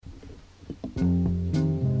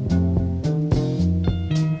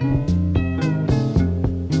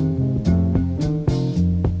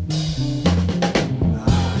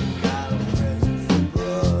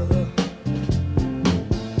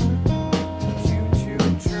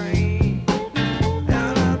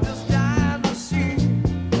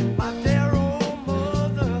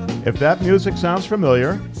If that music sounds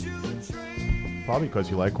familiar, probably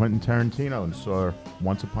because you like Quentin Tarantino and saw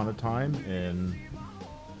Once Upon a Time in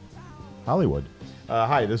Hollywood.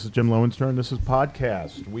 Hi, this is Jim Lowenstern. This is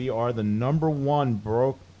Podcast. We are the number one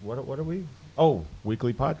what are we? Oh,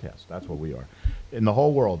 weekly podcast. That's what we are. In the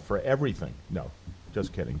whole world for everything. No,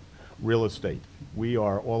 just kidding. Real estate. We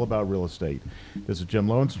are all about real estate. This is Jim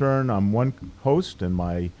Lowenstern. I'm one host, and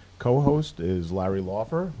my co-host is Larry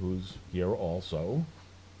Laufer, who's here also.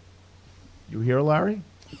 You here, Larry?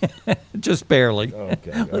 Just barely.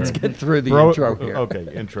 Okay. Let's get through the intro here.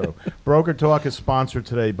 Okay, intro. Broker Talk is sponsored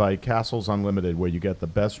today by Castles Unlimited, where you get the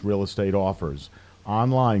best real estate offers.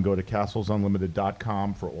 Online, go to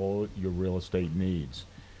castlesunlimited.com for all your real estate needs.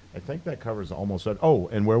 I think that covers almost that. Oh,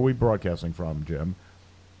 and where are we broadcasting from, Jim?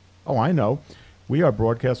 Oh, I know. We are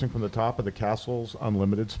broadcasting from the top of the Castles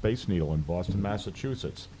Unlimited Space Needle in Boston,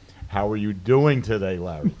 Massachusetts. How are you doing today,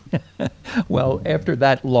 Larry? Well, after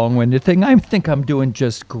that long-winded thing, I think I'm doing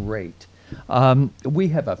just great. We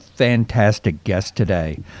have a fantastic guest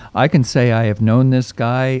today. I can say I have known this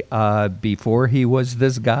guy before he was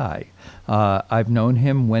this guy. I've known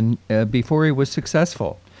him before he was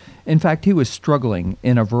successful. In fact, he was struggling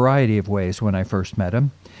in a variety of ways when I first met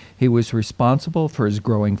him. He was responsible for his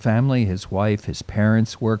growing family. His wife, his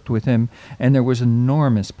parents worked with him, and there was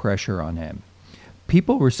enormous pressure on him.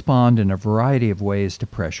 People respond in a variety of ways to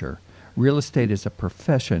pressure. Real estate is a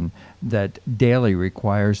profession that daily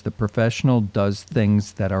requires the professional does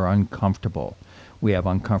things that are uncomfortable. We have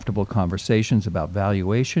uncomfortable conversations about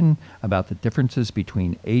valuation, about the differences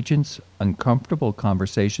between agents, uncomfortable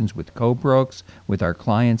conversations with co-brokes, with our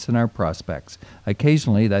clients and our prospects.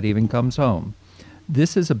 Occasionally, that even comes home.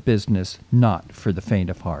 This is a business not for the faint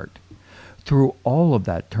of heart. Through all of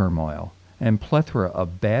that turmoil and plethora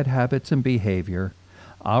of bad habits and behavior,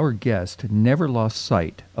 our guest never lost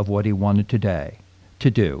sight of what he wanted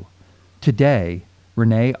to do. Today,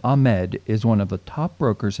 Renee Ahmed is one of the top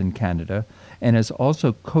brokers in Canada and is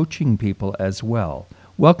also coaching people as well.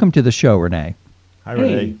 Welcome to the show, Renee. Hi,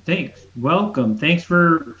 Renee. Hey, thanks. Welcome. Thanks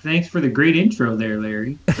for the great intro there,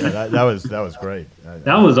 Larry. Yeah, that was great.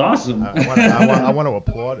 That was awesome. I want to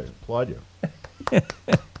applaud you.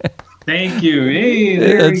 Thank you. Hey,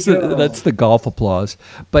 there we go. That's the golf applause.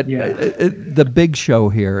 But Yeah. The big show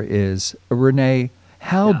here is, Renee,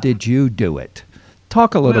 how did you do it?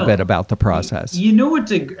 Talk a little bit about the process. You know,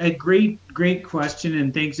 it's a great question,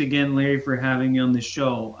 and thanks again, Larry, for having me on the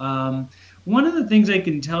show. One of the things I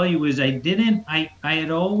can tell you is I had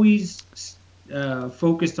always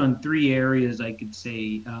focused on three areas, I could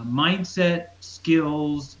say: mindset,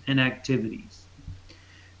 skills, and activities.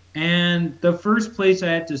 And the first place I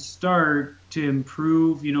had to start to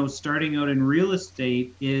improve, starting out in real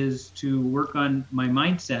estate, is to work on my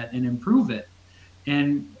mindset and improve it.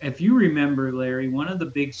 And if you remember, Larry, one of the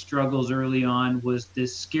big struggles early on was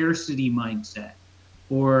this scarcity mindset,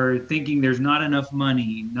 or thinking there's not enough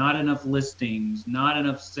money, not enough listings, not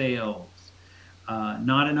enough sales,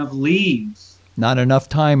 not enough leads. Not enough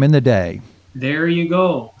time in the day. There you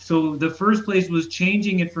go. So the first place was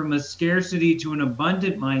changing it from a scarcity to an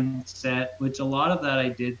abundant mindset, which a lot of that I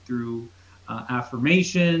did through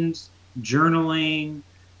affirmations, journaling,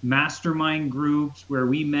 mastermind groups where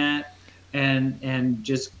we met, and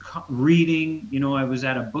just reading. I was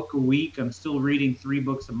at a book a week. I'm still reading 3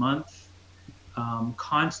 books a month,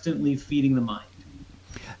 constantly feeding the mind.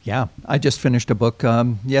 Yeah, I just finished a book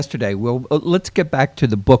yesterday. Let's get back to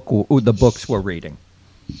the books we're reading.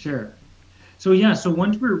 Sure. So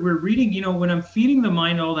once we're reading, when I'm feeding the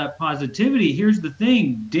mind all that positivity, here's the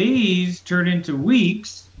thing: days turn into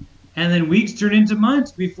weeks, and then weeks turn into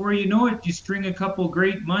months. Before you know it, you string a couple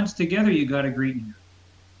great months together, you got a great year.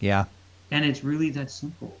 Yeah. And it's really that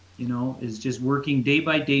simple, is just working day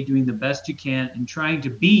by day, doing the best you can, and trying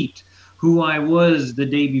to beat who I was the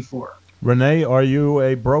day before. Renee, are you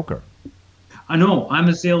a broker? No, I'm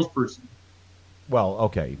a salesperson. Well,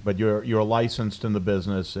 okay, but you're licensed in the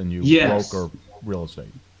business and you broker real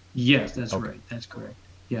estate. Yes, that's right. That's correct.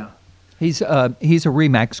 Yeah. He's a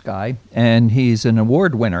RE/MAX guy, and he's an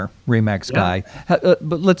award winner RE/MAX guy. But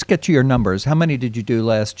let's get to your numbers. How many did you do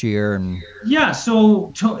last year?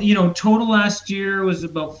 So total last year was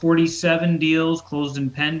about 47 deals closed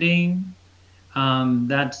and pending.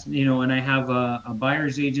 That's and I have a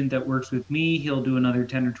buyer's agent that works with me. He'll do another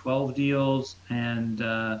 10 or 12 deals, and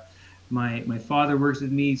my father works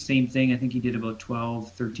with me. Same thing. I think he did about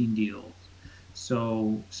 12, 13 deals.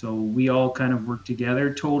 So we all kind of work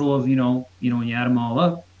together. Total of, when you add them all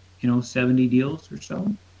up, 70 deals or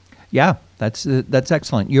so. Yeah, that's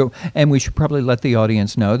excellent. And we should probably let the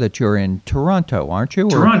audience know that you're in Toronto, aren't you?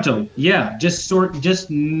 Toronto, yeah, just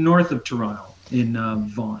north of Toronto. in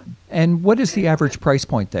Vaughan. And what is the average price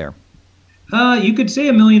point there? You could say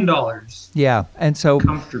 $1 million Yeah, and so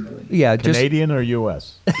comfortably. yeah, just Canadian or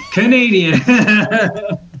U.S.? Canadian.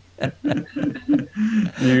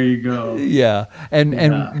 There you go. yeah, and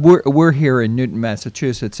Yeah. we're here in Newton,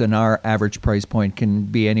 Massachusetts, and our average price point can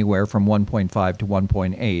be anywhere from 1.5 to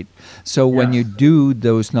 1.8. So when Yeah. you do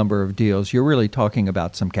those number of deals, you're really talking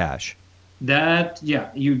about some cash.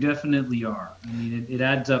 You definitely are. I mean, it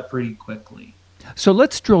adds up pretty quickly. So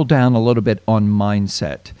let's drill down a little bit on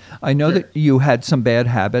mindset. I know Sure. that you had some bad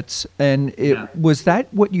habits, and Yeah. was that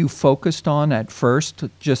what you focused on at first?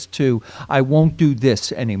 Just to, I won't do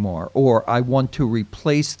this anymore, or I want to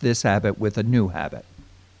replace this habit with a new habit?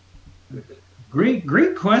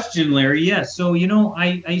 Great question, Larry. Yes. So,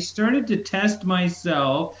 I started to test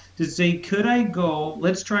myself to say, could I go,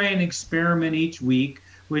 let's try an experiment each week,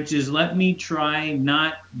 which is let me try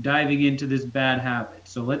not diving into this bad habit.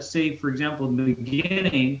 So let's say, for example, in the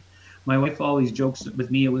beginning, my wife always jokes with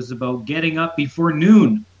me, it was about getting up before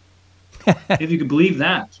noon, if you could believe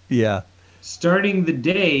that. Yeah. Starting the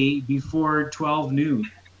day before 12 noon.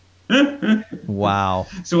 Wow.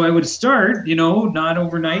 So I would start, not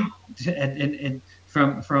overnight, and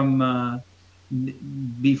from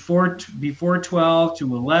before 12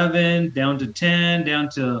 to 11, down to 10, down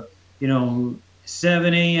to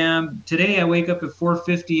 7 a.m. Today I wake up at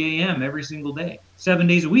 4:50 a.m. every single day, 7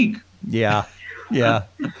 days a week. Yeah. Yeah.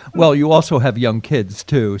 Well, you also have young kids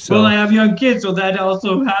too, so Well, I have young kids, so that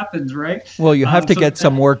also happens, right? well, you have to So get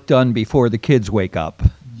some work done before the kids wake up.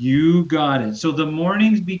 You got it. So the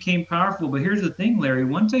mornings became powerful. But here's the thing, Larry.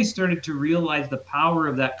 Once I started to realize the power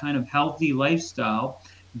of that kind of healthy lifestyle,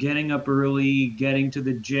 getting up early, getting to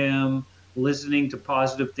the gym, listening to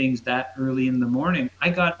positive things that early in the morning, I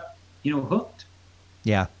got, hooked.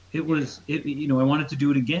 Yeah. I wanted to do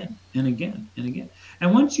it again and again and again.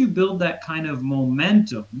 And once you build that kind of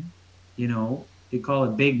momentum, they call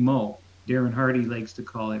it Big Mo. Darren Hardy likes to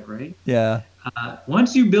call it, right? Yeah.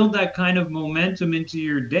 Once you build that kind of momentum into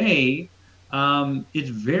your day, it's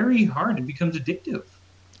very hard. It becomes addictive.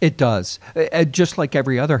 It does. Just like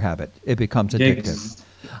every other habit, it becomes addictive. Ex-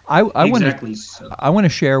 I want exactly. to So. I want to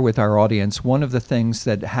share with our audience one of the things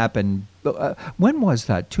that happened. When was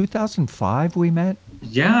that? 2005 we met?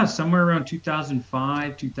 Yeah, somewhere around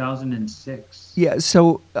 2005, 2006. Yeah,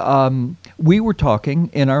 so we were talking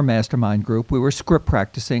in our mastermind group. We were script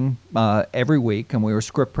practicing every week, and we were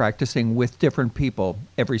script practicing with different people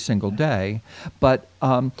every single day. But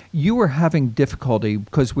you were having difficulty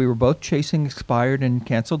because we were both chasing expired and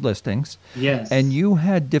canceled listings. Yes. And you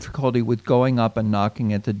had difficulty with going up and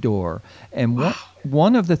knocking at the door. And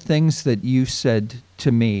one of the things that you said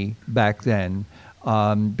to me back then,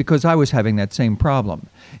 because I was having that same problem,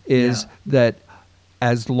 is that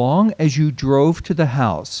as long as you drove to the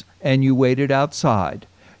house and you waited outside,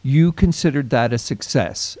 you considered that a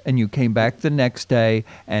success, and you came back the next day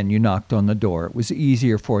and you knocked on the door. It was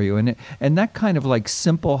easier for you, and that kind of like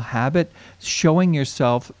simple habit, showing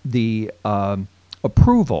yourself the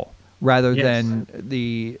approval rather than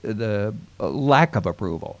the lack of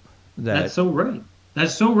approval. That's so right.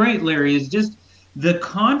 That's so right, Larry. It's just the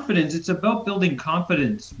confidence. It's about building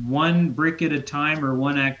confidence, one brick at a time or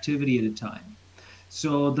one activity at a time.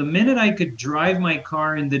 So the minute I could drive my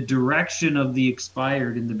car in the direction of the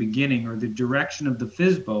expired in the beginning, or the direction of the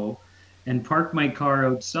FSBO, and park my car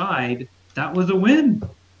outside, that was a win.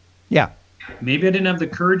 Yeah. Maybe I didn't have the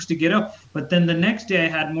courage to get up, but then the next day I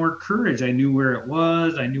had more courage. I knew where it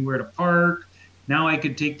was. I knew where to park. Now I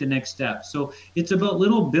could take the next step. So it's about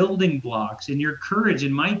little building blocks, and your courage.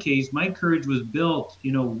 In my case, my courage was built,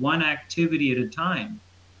 one activity at a time.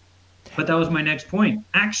 But that was my next point.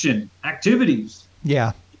 Action, activities.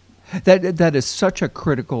 Yeah. That is such a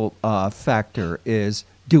critical factor, is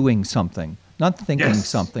doing something, not thinking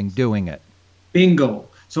something, doing it. Bingo.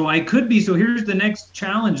 So here's the next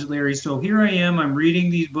challenge, Larry. So here I am, I'm reading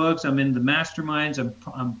these books, I'm in the masterminds,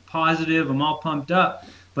 I'm positive, I'm all pumped up,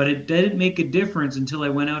 but it didn't make a difference until I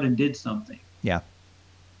went out and did something. Yeah.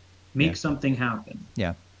 Make something happen.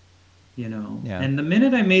 Yeah. Yeah. And the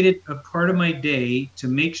minute I made it a part of my day to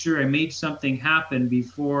make sure I made something happen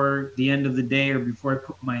before the end of the day, or before I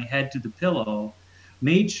put my head to the pillow,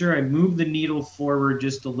 made sure I moved the needle forward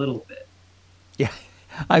just a little bit. Yeah.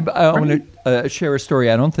 I want to share a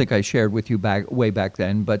story I don't think I shared with you way back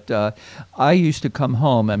then, but I used to come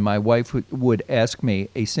home and my wife would ask me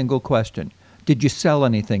a single question: "Did you sell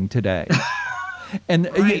anything today?" And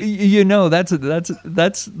that's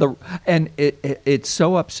the, and it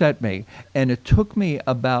so upset me, and it took me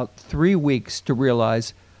about 3 weeks to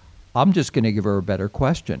realize I'm just going to give her a better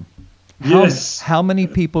question. Yes. How many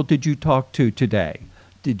people did you talk to today?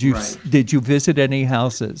 Right. Did you visit any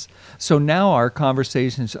houses? So now our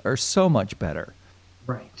conversations are so much better.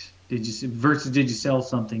 Right. Did you sell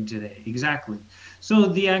something today? Exactly. So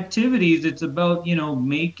the activities, it's about,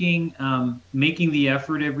 making the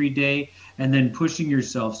effort every day and then pushing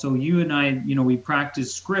yourself. So you and I, we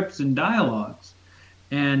practice scripts and dialogues,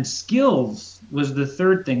 and skills was the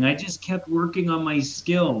third thing. I just kept working on my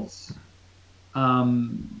skills,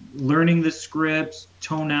 learning the scripts,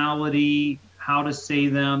 tonality, how to say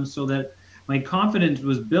them, so that my confidence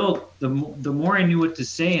was built. The more I knew what to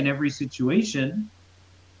say in every situation,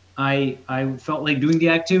 I felt like doing the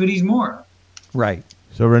activities more. Right.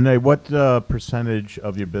 So, Renee, what percentage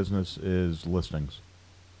of your business is listings?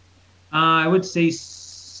 I would say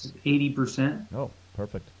 80%. Oh,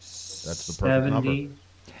 perfect. That's the perfect number. 70.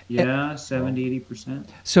 Yeah, 70, 80%.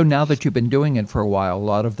 So now that you've been doing it for a while, a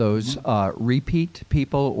lot of those repeat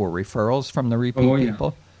people or referrals from the repeat Oh, yeah.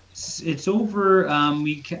 people? It's over,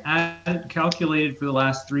 calculated for the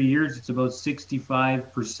last 3 years, it's about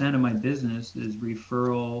 65% of my business is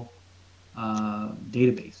referral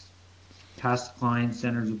database, past clients,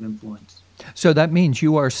 centers of influence. So that means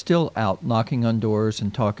you are still out knocking on doors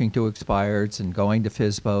and talking to expireds and going to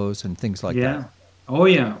FISBOs and things like Yeah. that. Oh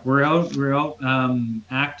yeah, we're out,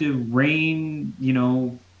 active, rain,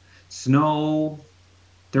 snow,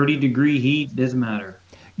 30-degree heat, doesn't matter.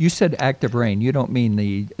 You said active rain. You don't mean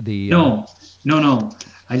the No.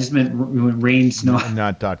 I just meant rain, snow.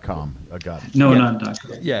 Not .com. I got it. No, Yeah. not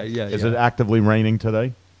 .com. Yeah. Is it actively raining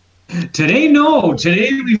today? Today, no. Today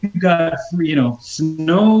we've got,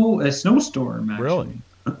 snow, a snowstorm, actually. Really?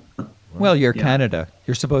 Well, you're Yeah. Canada.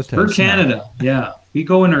 You're supposed to We're have snow. Canada. Yeah. We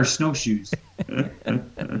go in our snowshoes.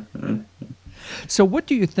 So what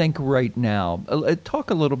do you think right now? Talk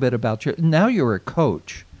a little bit about now you're a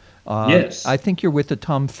coach. Yes. I think you're with the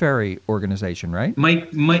Tom Ferry organization, right?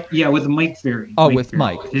 Mike, yeah, with Mike Ferry. Oh, with Ferry,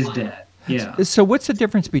 Mike. his dad. Yeah. So what's the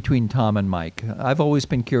difference between Tom and Mike? I've always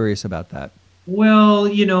been curious about that. Well,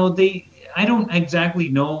 I don't exactly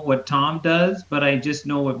know what Tom does, but I just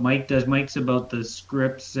know what Mike does. Mike's about the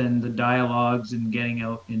scripts and the dialogues and getting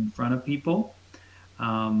out in front of people.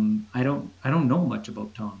 I don't know much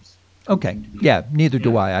about Tom's. Okay. Yeah, neither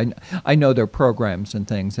do Yeah. I know their programs and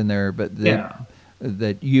things in there, but Yeah.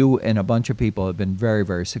 that you and a bunch of people have been very,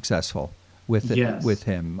 very successful with it, Yes. with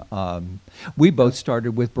him. We both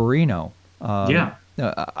started with Barino. Yeah.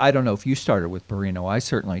 I don't know if you started with Barino. I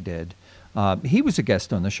certainly did. He was a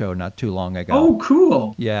guest on the show not too long ago. Oh,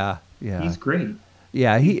 cool. Yeah. He's great.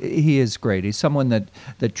 Yeah, he is great. He's someone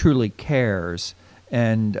that truly cares,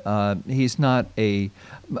 and he's not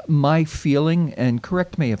my feeling, and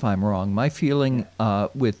correct me if I'm wrong, my feeling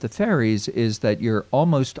with the Ferries is that you're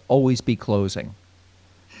almost always be closing.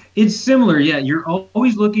 It's similar, yeah. You're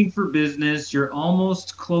always looking for business. You're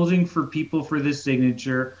almost closing for people for the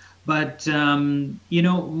signature. But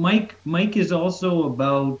Mike is also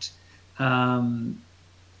about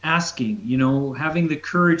asking. Having the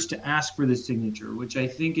courage to ask for the signature, which I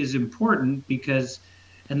think is important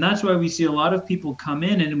and that's why we see a lot of people come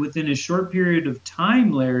in, and within a short period of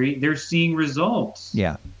time, Larry, they're seeing results.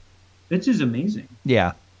 Yeah. Which is amazing.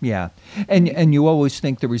 Yeah. Yeah. And you always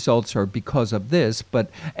think the results are because of this, but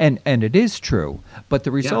and it is true, but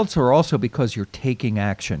the results are also because you're taking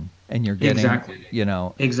action and you're getting Exactly.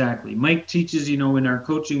 Exactly. Mike teaches, in our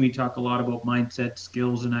coaching we talk a lot about mindset,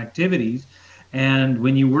 skills, and activities. And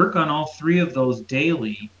when you work on all three of those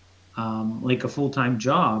daily, like a full-time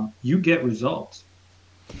job, you get results.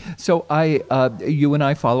 So you and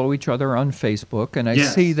I follow each other on Facebook, and I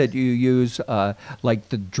Yes. see that you use like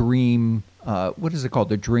the Dream. What is it called?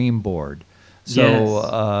 The Dream Board. So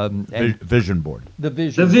Yes. and Vision board. the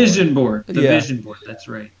vision. The vision board. The Yeah. vision board. That's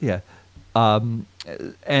right. Yeah.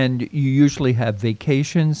 And you usually have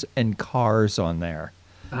vacations and cars on there.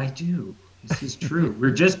 I do. This is true.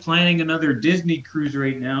 We're just planning another Disney cruise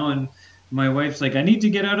right now, and my wife's like, I need to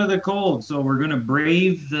get out of the cold, so we're going to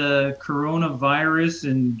brave the coronavirus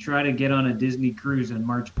and try to get on a Disney cruise in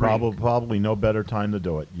March break. Probably no better time to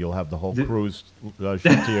do it. You'll have the whole cruise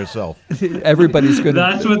ship to yourself. Everybody's going to.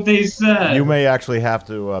 That's what they said. You may actually have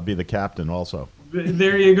to be the captain also.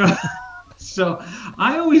 There you go. So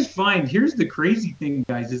I always find, here's the crazy thing,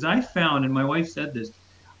 guys, is I found, and my wife said this,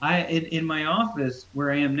 in my office where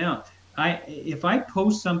I am now, if I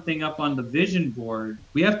post something up on the vision board,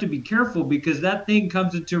 we have to be careful because that thing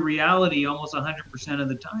comes into reality almost 100% of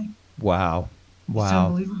the time. Wow. It's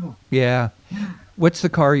unbelievable. Yeah. What's the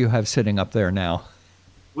car you have sitting up there now?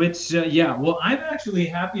 Which, well, I'm actually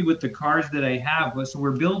happy with the cars that I have. So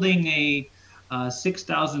we're building a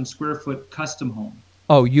 6,000 square foot custom home.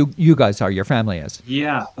 Oh, you guys are, your family is.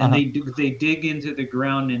 Yeah, and they dig into the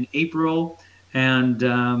ground in April, and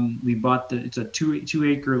we bought it's a two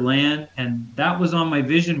acre land, and that was on my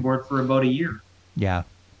vision board for about a year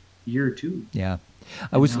or two. Yeah.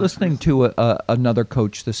 I was listening to another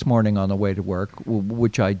coach this morning on the way to work,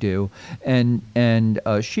 which I do, and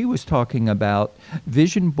she was talking about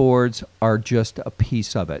vision boards are just a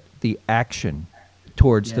piece of it. The action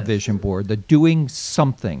towards the vision board, the doing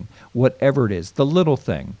something, whatever it is, the little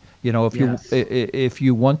thing. You know, if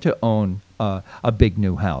you want to own a big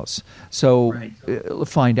new house, so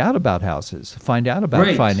find out about houses, find out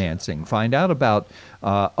about financing, find out about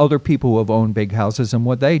other people who have owned big houses and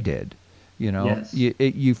what they did. You know,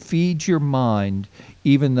 you feed your mind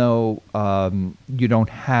even though you don't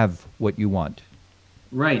have what you want.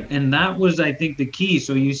 Right, and that was, I think, the key.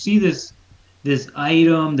 So you see this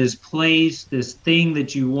item, this place, this thing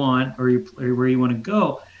that you want, or where you want to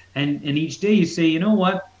go, and each day you say, you know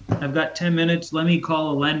what, I've got 10 minutes. Let me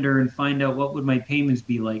call a lender and find out what would my payments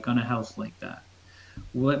be like on a house like that.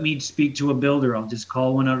 Let me speak to a builder. I'll just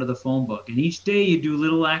call one out of the phone book. And each day you do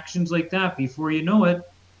little actions like that. Before you know it,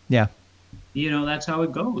 you know, that's how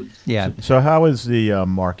it goes. Yeah. So how is the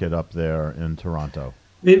market up there in Toronto?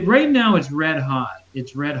 Right now it's red hot.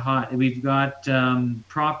 It's red hot. We've got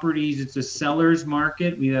properties. It's a seller's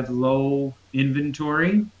market. We have low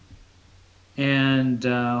inventory. And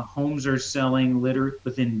homes are selling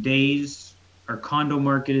within days. Our condo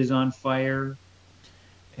market is on fire.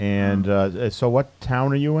 And so what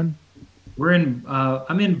town are you in? We're in.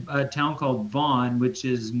 I'm in a town called Vaughan, which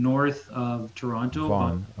is north of Toronto.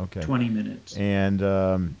 Vaughan, about 20 minutes. And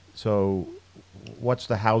so what's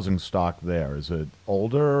the housing stock there? Is it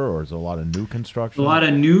older, or is it a lot of new construction? A lot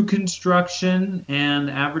of new construction, and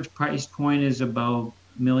the average price point is about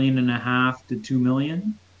 $1.5 million to $2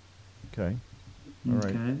 million. Okay. All right.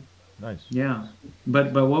 Okay. Nice. Yeah,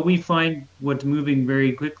 but what we find, what's moving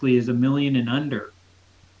very quickly, is $1 million and under.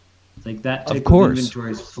 Like that type of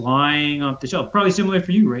inventory is flying off the shelf. Probably similar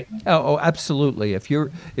for you, right? Oh, absolutely. If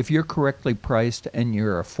you're correctly priced and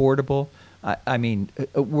you're affordable, I mean,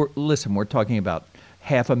 we're talking about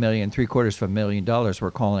 $500,000, $750,000.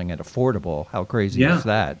 We're calling it affordable. How crazy is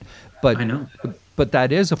that? But I know. But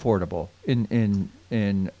that is affordable in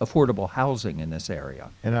affordable housing in this area.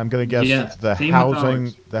 And I'm going to guess the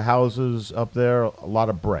houses up there, a lot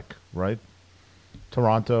of brick, right?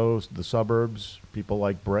 Toronto, the suburbs, people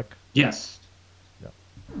like brick. Yes.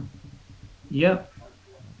 Yep.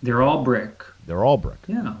 They're all brick. They're all brick.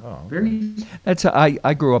 Yeah. Oh, okay. Very.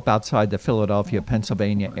 I grew up outside the Philadelphia,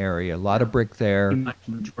 Pennsylvania area. A lot of brick there.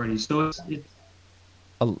 Majority. So it's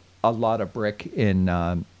a lot of brick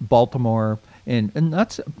in Baltimore, and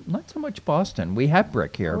not so much Boston. We have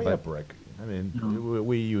brick here, we have brick. I mean,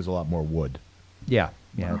 we use a lot more wood. Yeah.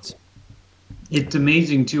 It's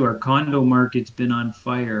amazing too. Our condo market's been on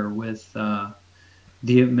fire with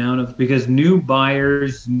the amount of, because new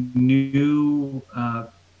buyers, new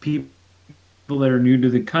people that are new to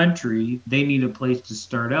the country, they need a place to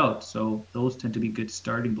start out. So those tend to be good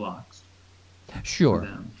starting blocks. Sure. For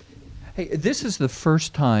them. Hey, this is the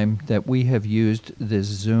first time that we have used this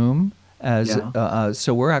Zoom as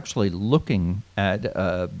so we're actually looking at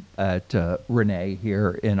Renee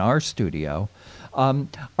here in our studio.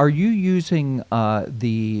 Are you using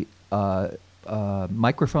the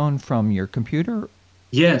microphone from your computer?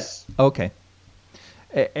 Yes. Okay.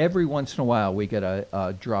 Every once in a while we get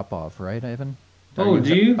a drop off, right, Evan? Do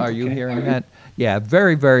you? Are you hearing that? Yeah,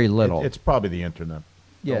 very, very little. It's probably the internet.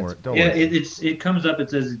 Yeah, don't worry. It comes up. It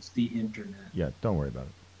says it's the internet. Yeah, don't worry about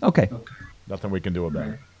it. Okay. Nothing we can do about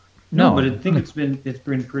it. No, but I think it's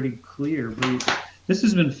been pretty clear. This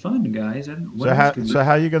has been fun, guys. So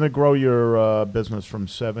how are you going to grow your business from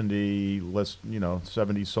 70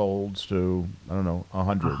 solds to, I don't know,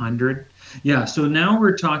 100? 100. Yeah. So now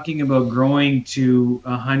we're talking about growing to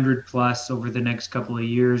 100 plus over the next couple of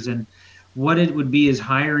years, and what it would be is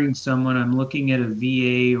hiring someone. I'm looking at a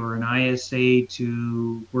VA or an ISA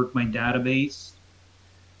to work my database,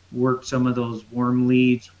 work some of those warm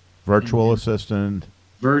leads. Virtual assistant,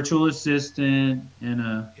 and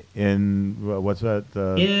what's that?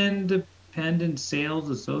 Independent sales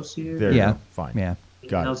associate. There you go. Fine. Yeah.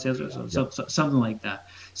 Got it. So something like that.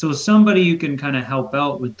 So somebody who can kind of help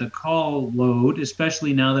out with the call load,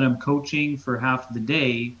 especially now that I'm coaching for half of the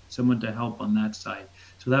day, someone to help on that side.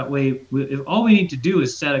 So that way, if all we need to do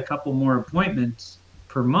is set a couple more appointments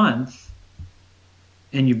per month,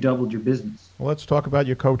 and you've doubled your business. Well, let's talk about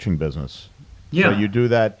your coaching business. Yeah. So you do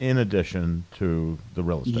that in addition to the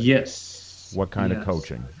real estate. Yes. What kind of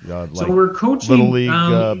coaching? So we're coaching Little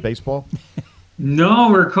League baseball? No,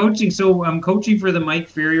 we're coaching. So I'm coaching for the Mike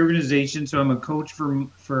Ferry organization. So I'm a coach for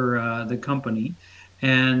the company.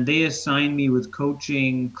 and they assign me with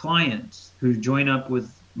coaching clients who join up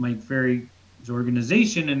with Mike Ferry's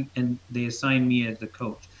organization, and they assign me as the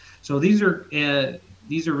coach. So these are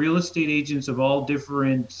real estate agents of all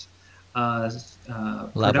different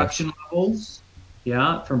production levels.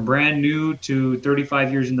 Yeah, from brand new to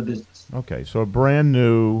 35 years in the business. Okay, so a brand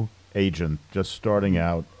new agent just starting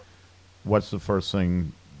out, what's the first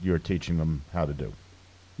thing you're teaching them how to do?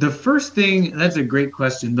 The first thing, that's a great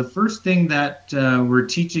question. The first thing that we're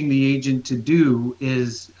teaching the agent to do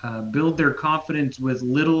is build their confidence with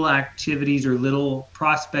little activities or little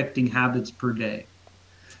prospecting habits per day.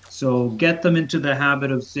 So get them into the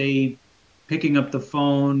habit of, say, picking up the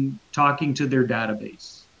phone, talking to their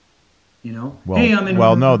database. You know, well, hey, I'm in.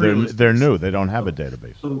 Well, no, they're new. They don't have a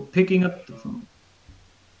database. So picking up the phone,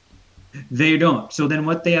 they don't. So then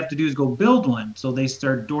what they have to do is go build one. So they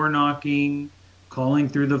start door knocking, calling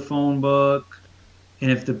through the phone book,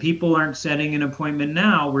 and if the people aren't setting an appointment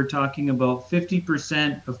now, we're talking about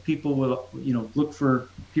 50% of people will, look for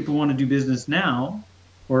people want to do business now,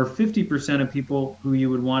 or 50% of people who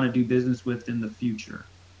you would want to do business with in the future.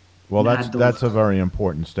 Well, that's a very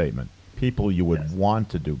important statement. People you would Yes. want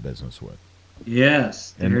to do business with.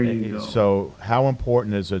 Yes, there you go. So how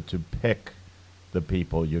important is it to pick the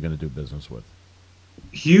people you're going to do business with?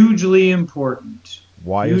 Hugely important.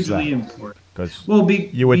 Why is that? Hugely important. Because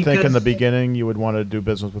you would think in the beginning you would want to do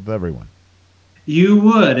business with everyone. You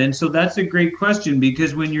would, and so that's a great question,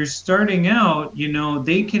 because when you're starting out,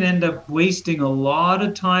 they can end up wasting a lot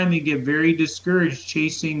of time and get very discouraged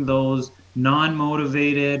chasing those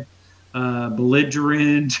non-motivated,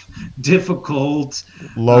 belligerent, difficult,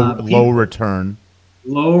 low return.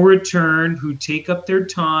 Low return, who take up their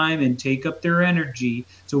time and take up their energy.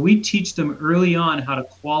 So we teach them early on how to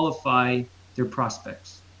qualify their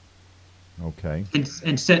prospects. Okay.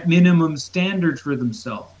 And set minimum standards for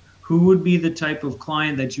themselves. Who would be the type of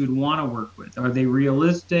client that you'd want to work with? Are they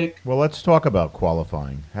realistic? Well, let's talk about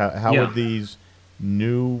qualifying. How would these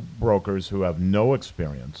new brokers who have no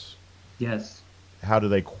experience, Yes. how do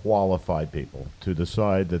they qualify people to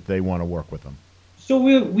decide that they want to work with them? So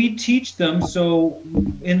we teach them. So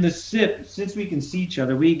in the SIP, since we can see each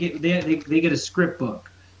other, they get a script book.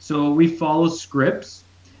 So we follow scripts,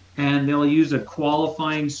 and they'll use a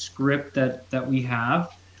qualifying script that we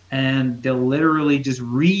have, and they'll literally just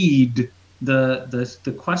read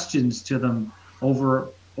the questions to them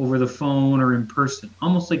over the phone or in person,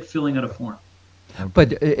 almost like filling out a form.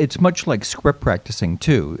 But it's much like script practicing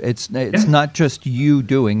too. It's not just you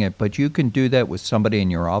doing it, but you can do that with somebody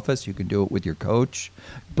in your office. You can do it with your coach,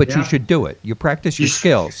 but you should do it. You practice your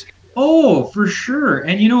skills. Oh, for sure.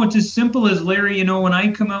 And it's as simple as, Larry, when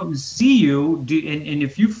I come out and see you, and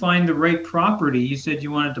if you find the right property, you said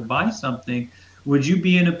you wanted to buy something, would you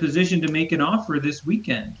be in a position to make an offer this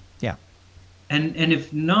weekend? Yeah. And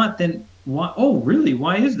if not, then why? Oh, really?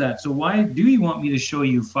 Why is that? So why do you want me to show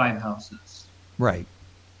you 5 houses? Right.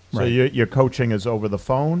 So your coaching is over the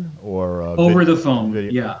phone or over the phone?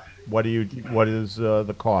 video? Yeah. What is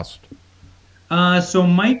the cost? So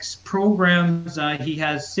Mike's programs, he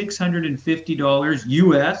has $650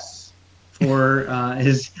 US for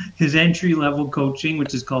his entry level coaching,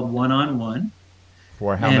 which is called one-on-one.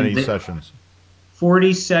 For how many sessions?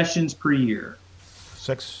 40 sessions per year.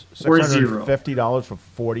 $650 for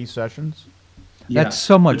 40 sessions? That's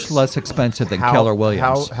so much less expensive than Keller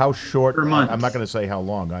Williams. How short? Per month. I'm not going to say how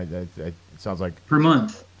long. It sounds like per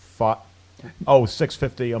month.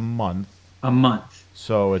 $650 a month. A month.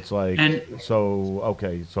 So it's like so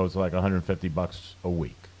it's like $150 a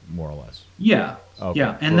week, more or less. Yeah. Okay.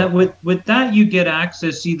 Yeah. And that with that you get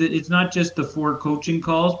access. See, that it's not just the 4 coaching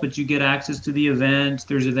calls, but you get access to the events.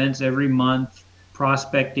 There's events every month,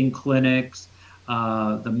 prospecting clinics,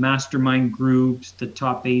 the mastermind groups, the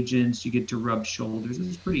top agents. You get to rub shoulders.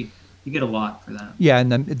 You get a lot for that. Yeah,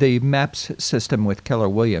 and the MAPS system with Keller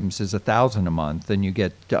Williams is $1,000 a month, and you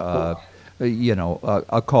get a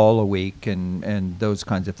call a week and those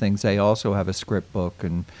kinds of things. They also have a script book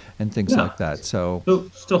and things like that. So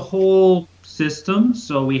it's the whole system.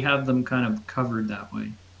 So we have them kind of covered that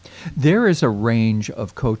way. There is a range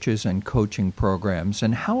of coaches and coaching programs,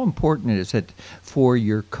 and how important is it for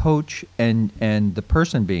your coach and the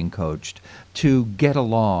person being coached to get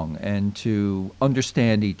along and to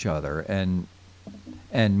understand each other and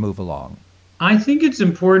move along? I think it's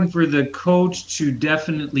important for the coach to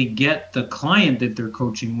definitely get the client that they're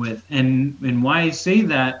coaching with. And why I say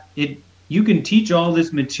that, you can teach all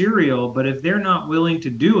this material, but if they're not willing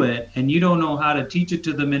to do it and you don't know how to teach it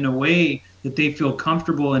to them in a way that they feel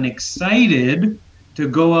comfortable and excited to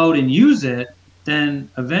go out and use it, then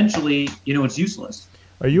eventually, it's useless.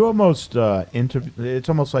 Are you almost it's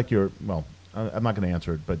almost like you're I'm not going to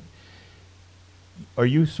answer it, but are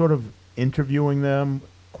you sort of interviewing them,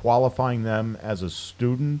 qualifying them as a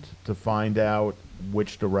student to find out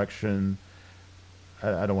which direction,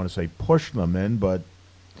 I don't want to say push them in, but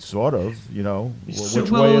sort of,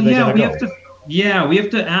 which way are they going to go? We have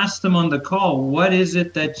to ask them on the call, what is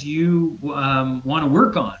it that you want to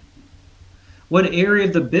work on? What area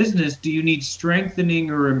of the business do you need strengthening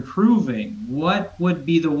or improving? What would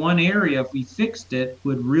be the one area, if we fixed it,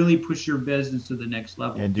 would really push your business to the next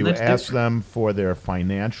level? And do you ask them for their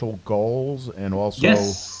financial goals and also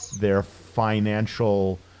their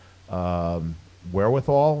financial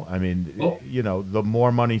wherewithal? I mean, the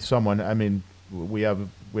more money someone, we have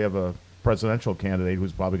a presidential candidate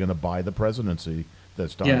who's probably going to buy the presidency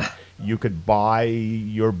this time. Yeah. You could buy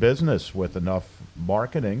your business with enough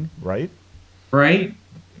marketing, right? Right.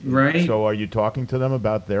 So are you talking to them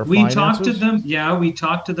about their finances? We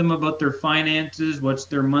talk to them about their finances. What's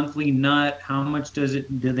their monthly nut? How much do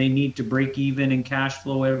they need to break even in cash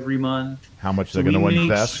flow every month? How much they're going to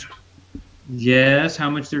invest? Yes, how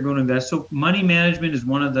much they're going to invest. So money management is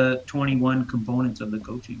one of the 21 components of the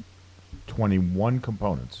coaching. 21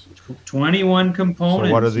 components. 21 components.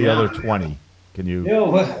 So what are the other 20? Can you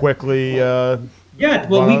quickly...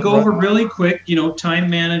 we go over really quick, time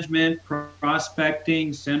management,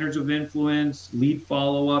 prospecting, centers of influence, lead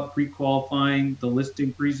follow-up, pre-qualifying, the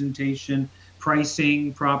listing presentation,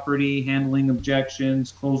 pricing, property, handling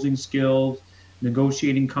objections, closing skills,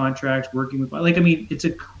 negotiating contracts, working with, it's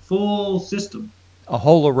a full system. A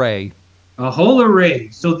whole array.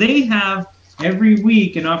 So they have every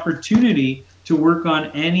week an opportunity to work on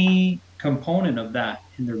any component of that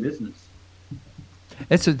in their business.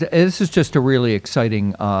 This is just a really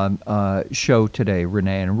exciting show today,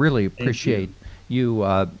 Renee, and really appreciate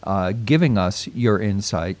you giving us your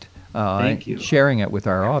insight, Thank you. Sharing it with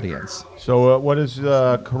our audience. So what is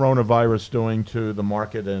coronavirus doing to the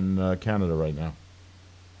market in Canada right now?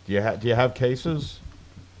 Do you have cases?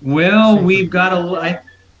 Well, we've got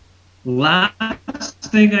last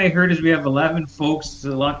thing I heard is we have 11 folks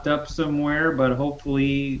locked up somewhere, but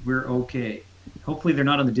hopefully we're okay. Hopefully they're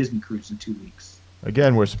not on the Disney cruise in 2 weeks.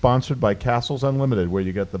 Again, we're sponsored by Castles Unlimited, where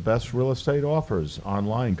you get the best real estate offers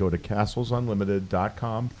online. Go to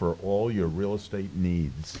castlesunlimited.com for all your real estate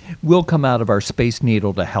needs. We'll come out of our Space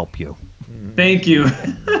Needle to help you. Thank you.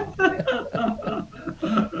 The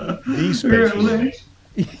Space Needle.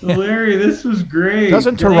 Larry, this was great.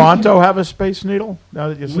 Doesn't Toronto have a Space Needle?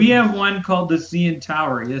 Now that we have one called the CN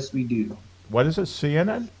Tower. Yes, we do. What is it?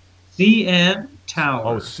 CNN? CN Tower.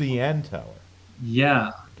 Oh, CN Tower.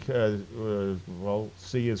 Yeah.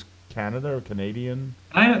 C is Canada or Canadian?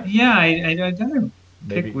 I gotta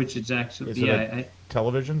pick which it's actually. Is it a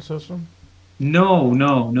television system? No.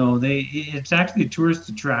 It's actually a tourist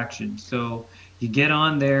attraction. So you get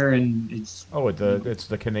on there and it's it's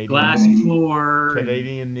the Canadian glass floor.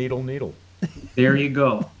 Canadian needle. There you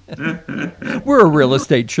go. We're a real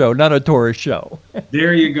estate show, not a tourist show.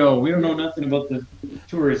 There you go. We don't know nothing about the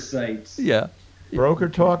tourist sites. Yeah. Broker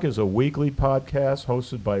Talk is a weekly podcast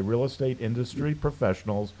hosted by real estate industry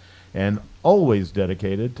professionals and always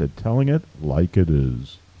dedicated to telling it like it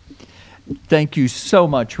is. Thank you so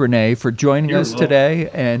much, Renee, for joining us today,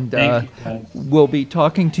 and we'll be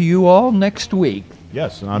talking to you all next week.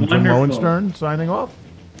 Yes, and I'm Jim Lowenstern signing off.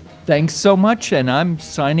 Thanks so much, and I'm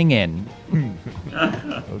signing in.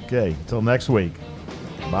 Okay, till next week.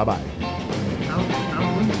 Bye-bye.